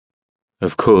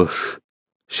Of course,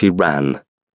 she ran.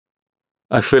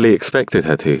 I fully expected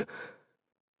her to.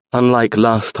 Unlike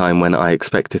last time when I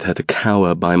expected her to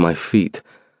cower by my feet,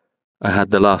 I had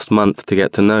the last month to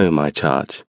get to know my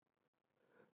charge.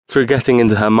 Through getting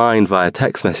into her mind via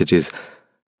text messages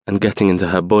and getting into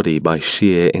her body by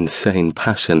sheer insane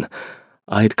passion,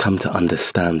 I'd come to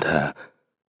understand her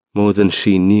more than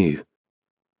she knew.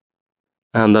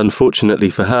 And unfortunately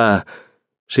for her,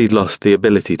 she'd lost the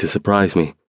ability to surprise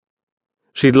me.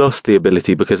 She'd lost the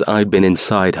ability because I'd been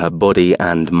inside her body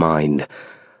and mind.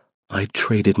 I'd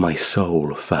traded my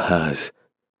soul for hers.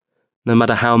 No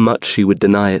matter how much she would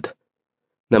deny it,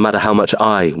 no matter how much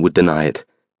I would deny it,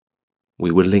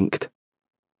 we were linked,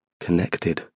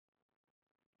 connected,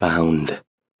 bound.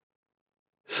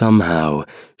 Somehow,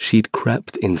 she'd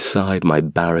crept inside my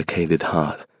barricaded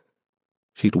heart.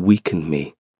 She'd weakened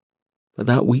me, but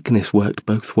that weakness worked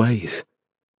both ways.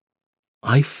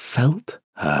 I felt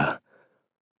her.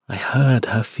 I heard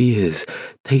her fears,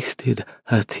 tasted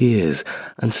her tears,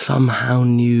 and somehow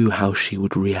knew how she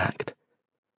would react.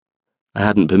 I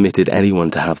hadn't permitted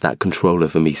anyone to have that control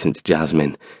over me since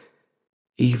Jasmine.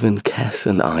 Even Kes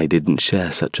and I didn't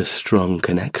share such a strong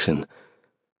connection.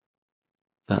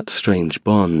 That strange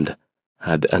bond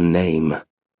had a name.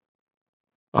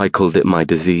 I called it my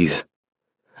disease,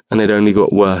 and it only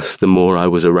got worse the more I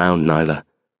was around Nyla.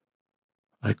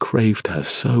 I craved her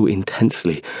so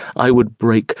intensely, I would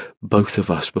break both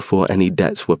of us before any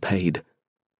debts were paid.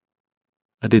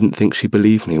 I didn't think she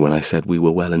believed me when I said we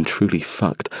were well and truly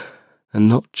fucked, and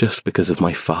not just because of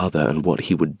my father and what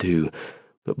he would do,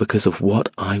 but because of what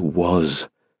I was.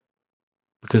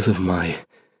 Because of my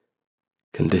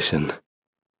condition.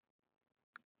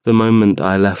 The moment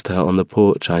I left her on the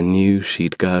porch, I knew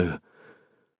she'd go.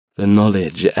 The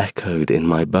knowledge echoed in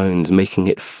my bones, making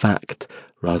it fact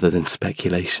rather than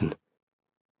speculation.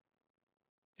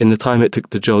 In the time it took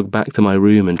to jog back to my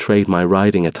room and trade my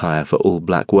riding attire for all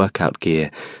black workout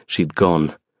gear, she'd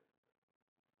gone.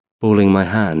 Balling my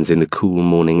hands in the cool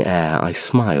morning air, I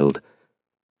smiled.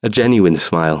 A genuine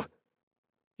smile.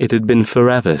 It had been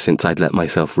forever since I'd let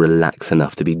myself relax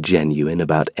enough to be genuine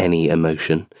about any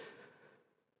emotion.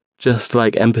 Just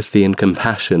like empathy and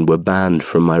compassion were banned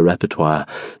from my repertoire,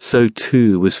 so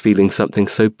too was feeling something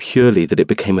so purely that it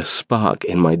became a spark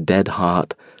in my dead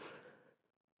heart.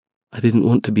 I didn't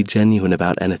want to be genuine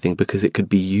about anything because it could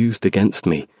be used against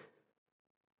me.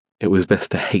 It was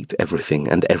best to hate everything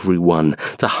and everyone,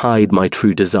 to hide my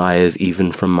true desires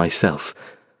even from myself.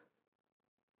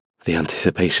 The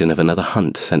anticipation of another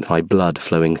hunt sent my blood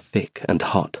flowing thick and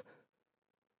hot.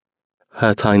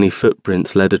 Her tiny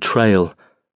footprints led a trail,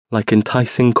 like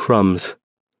enticing crumbs.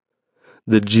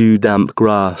 The dew-damp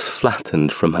grass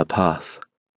flattened from her path.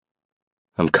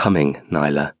 I'm coming,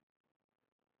 Nyla.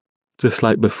 Just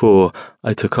like before,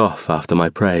 I took off after my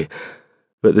prey,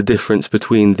 but the difference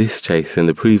between this chase and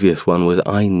the previous one was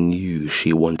I knew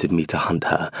she wanted me to hunt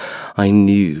her. I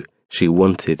knew she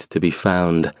wanted to be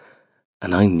found,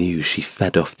 and I knew she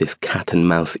fed off this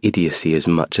cat-and-mouse idiocy as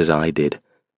much as I did.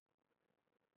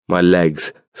 My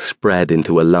legs spread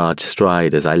into a large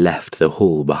stride as I left the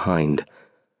hall behind.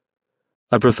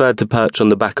 I preferred to perch on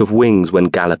the back of wings when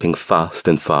galloping fast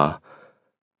and far.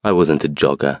 I wasn't a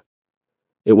jogger.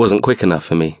 It wasn't quick enough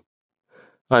for me.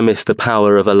 I missed the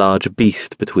power of a large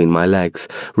beast between my legs,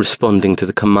 responding to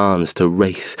the commands to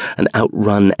race and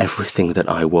outrun everything that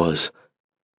I was.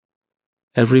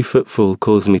 Every footfall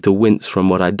caused me to wince from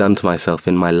what I'd done to myself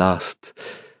in my last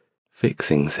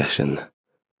fixing session.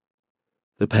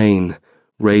 The pain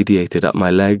radiated up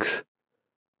my legs.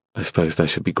 I suppose I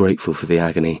should be grateful for the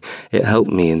agony. It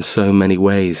helped me in so many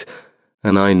ways,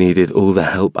 and I needed all the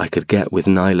help I could get with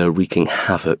Nyla wreaking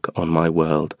havoc on my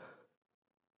world.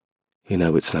 You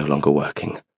know it's no longer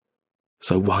working,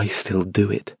 so why still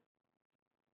do it?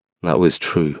 That was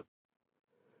true.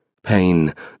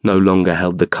 Pain no longer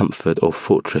held the comfort or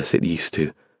fortress it used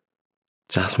to.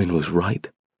 Jasmine was right.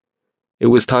 It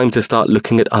was time to start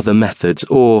looking at other methods,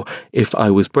 or, if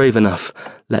I was brave enough,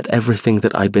 let everything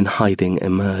that I'd been hiding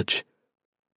emerge.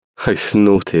 I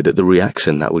snorted at the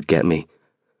reaction that would get me,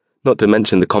 not to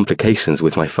mention the complications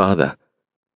with my father.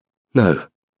 No,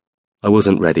 I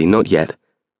wasn't ready, not yet.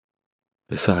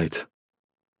 Besides,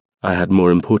 I had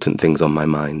more important things on my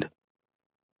mind,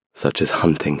 such as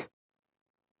hunting.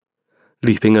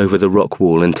 Leaping over the rock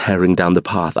wall and tearing down the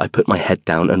path, I put my head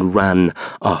down and ran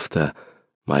after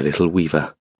my little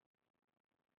weaver.